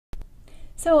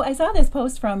So I saw this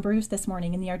post from Bruce this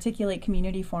morning in the Articulate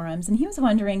community forums, and he was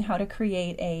wondering how to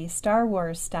create a Star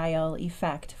Wars style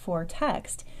effect for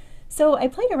text. So I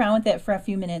played around with it for a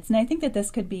few minutes, and I think that this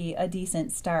could be a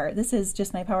decent start. This is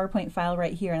just my PowerPoint file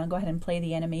right here, and I'll go ahead and play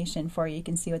the animation for you. You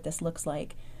can see what this looks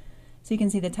like. So you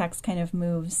can see the text kind of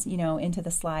moves, into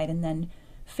the slide and then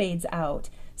fades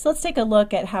out. So let's take a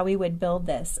look at how we would build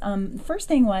this. First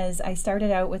thing was I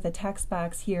started out with a text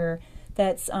box here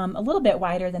that's a little bit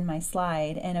wider than my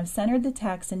slide, and I've centered the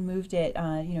text and moved it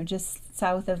just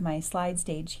south of my slide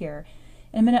stage here.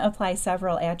 And I'm going to apply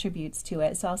several attributes to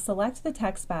it. So I'll select the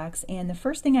text box, and the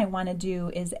first thing I want to do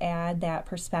is add that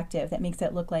perspective that makes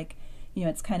it look like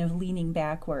it's kind of leaning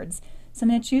backwards. So I'm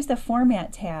going to choose the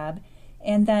Format tab,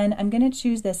 and then I'm going to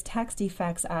choose this Text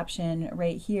Effects option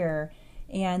right here,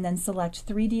 and then select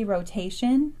 3D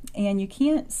rotation. And you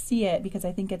can't see it because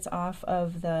I think it's off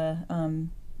of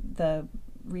the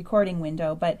recording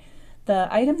window, but the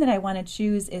item that I want to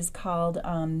choose is called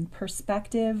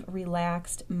Perspective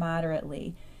Relaxed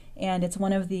Moderately, and it's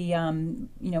one of the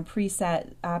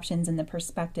preset options in the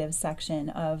perspective section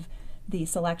of the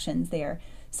selections there.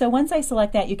 So once I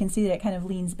select that, you can see that it kind of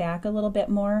leans back a little bit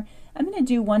more. I'm going to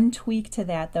do one tweak to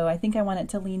that though. I think I want it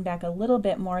to lean back a little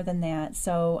bit more than that,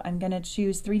 so I'm going to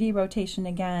choose 3D rotation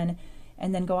again,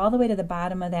 and then go all the way to the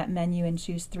bottom of that menu and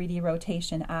choose 3D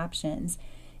rotation options.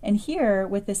 And here,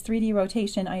 with this 3D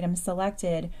rotation item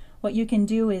selected, what you can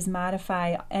do is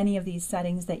modify any of these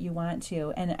settings that you want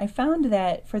to. And I found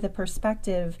that for the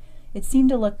perspective, it seemed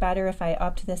to look better if I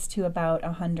upped this to about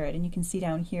 100. And you can see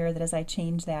down here that as I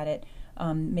change that, it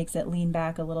makes it lean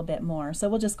back a little bit more. So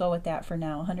we'll just go with that for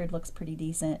now. 100 looks pretty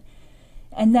decent.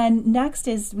 And then next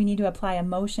is we need to apply a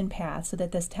motion path so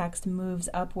that this text moves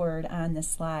upward on the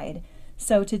slide.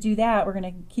 So to do that, we're going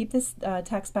to keep this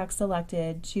text box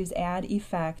selected, choose Add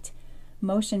Effect,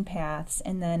 Motion Paths,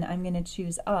 and then I'm going to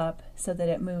choose Up so that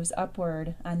it moves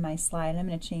upward on my slide. And I'm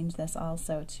going to change this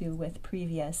also to With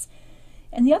Previous.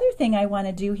 And the other thing I want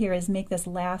to do here is make this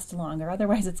last longer,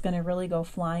 otherwise it's going to really go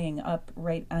flying up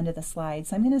right onto the slide.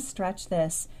 So I'm going to stretch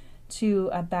this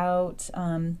to about,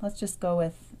 let's just go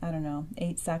with,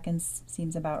 8 seconds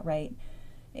seems about right,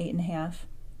 8.5.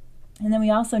 And then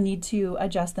we also need to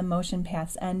adjust the motion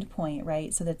path's endpoint,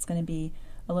 right? So that's going to be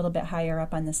a little bit higher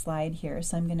up on the slide here.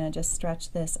 So I'm going to just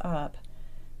stretch this up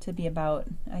to be about,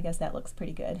 I guess that looks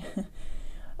pretty good.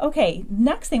 Okay,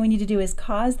 next thing we need to do is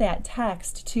cause that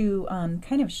text to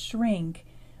kind of shrink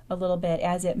a little bit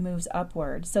as it moves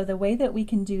upward. So the way that we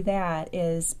can do that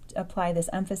is apply this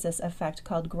emphasis effect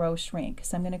called Grow Shrink.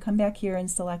 So I'm going to come back here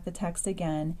and select the text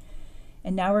again.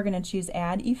 And now we're going to choose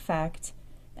Add Effect,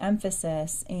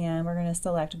 Emphasis, and we're going to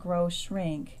select Grow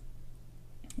Shrink,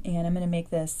 and I'm going to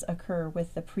make this occur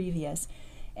with the previous.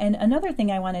 And another thing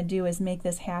I want to do is make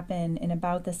this happen in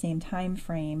about the same time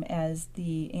frame as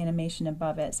the animation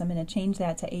above it. So I'm going to change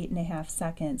that to 8.5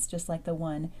 seconds, just like the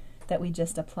one that we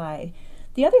just applied.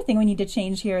 The other thing we need to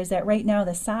change here is that right now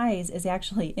the size is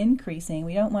actually increasing.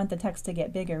 We don't want the text to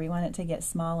get bigger, we want it to get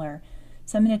smaller.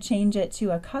 So I'm going to change it to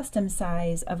a custom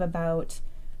size of about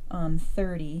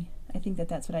 30. I think that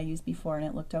that's what I used before and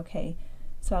it looked okay.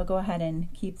 So I'll go ahead and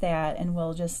keep that, and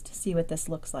we'll just see what this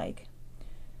looks like.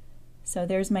 So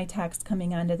there's my text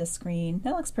coming onto the screen.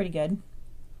 That looks pretty good.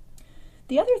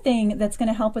 The other thing that's going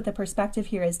to help with the perspective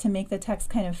here is to make the text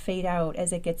kind of fade out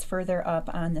as it gets further up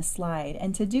on the slide.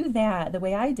 And to do that, the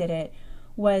way I did it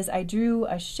was I drew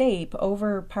a shape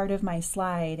over part of my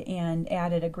slide and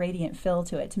added a gradient fill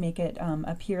to it to make it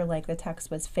appear like the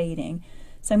text was fading.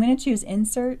 So I'm going to choose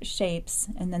Insert, Shapes,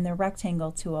 and then the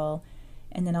Rectangle tool,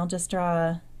 and then I'll just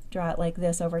draw it like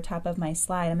this over top of my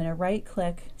slide. I'm going to right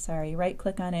click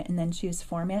on it and then choose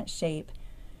Format Shape,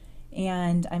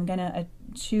 and I'm going to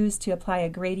choose to apply a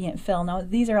gradient fill. Now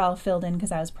these are all filled in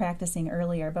because I was practicing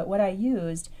earlier, but what I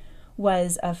used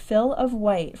was a fill of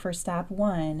white for stop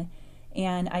 1,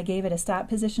 and I gave it a stop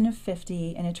position of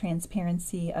 50 and a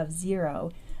transparency of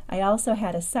 0. I also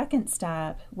had a second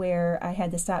stop where I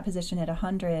had the stop position at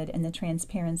 100 and the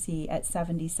transparency at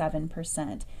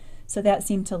 77%. So that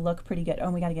seemed to look pretty good. Oh,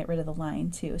 and we got to get rid of the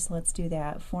line too. So let's do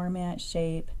that. Format,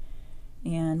 Shape,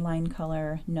 and Line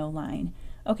Color, No Line.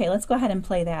 Okay, let's go ahead and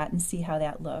play that and see how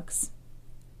that looks.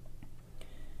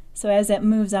 So as it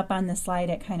moves up on the slide,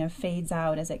 it kind of fades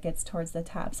out as it gets towards the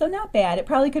top. So not bad. It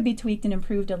probably could be tweaked and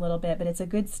improved a little bit, but it's a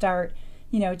good start,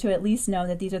 to at least know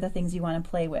that these are the things you want to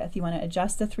play with. You want to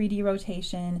adjust the 3D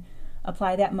rotation,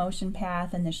 apply that motion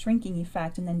path and the shrinking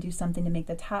effect, and then do something to make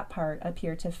the top part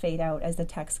appear to fade out as the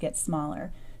text gets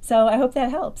smaller. So I hope that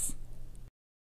helps.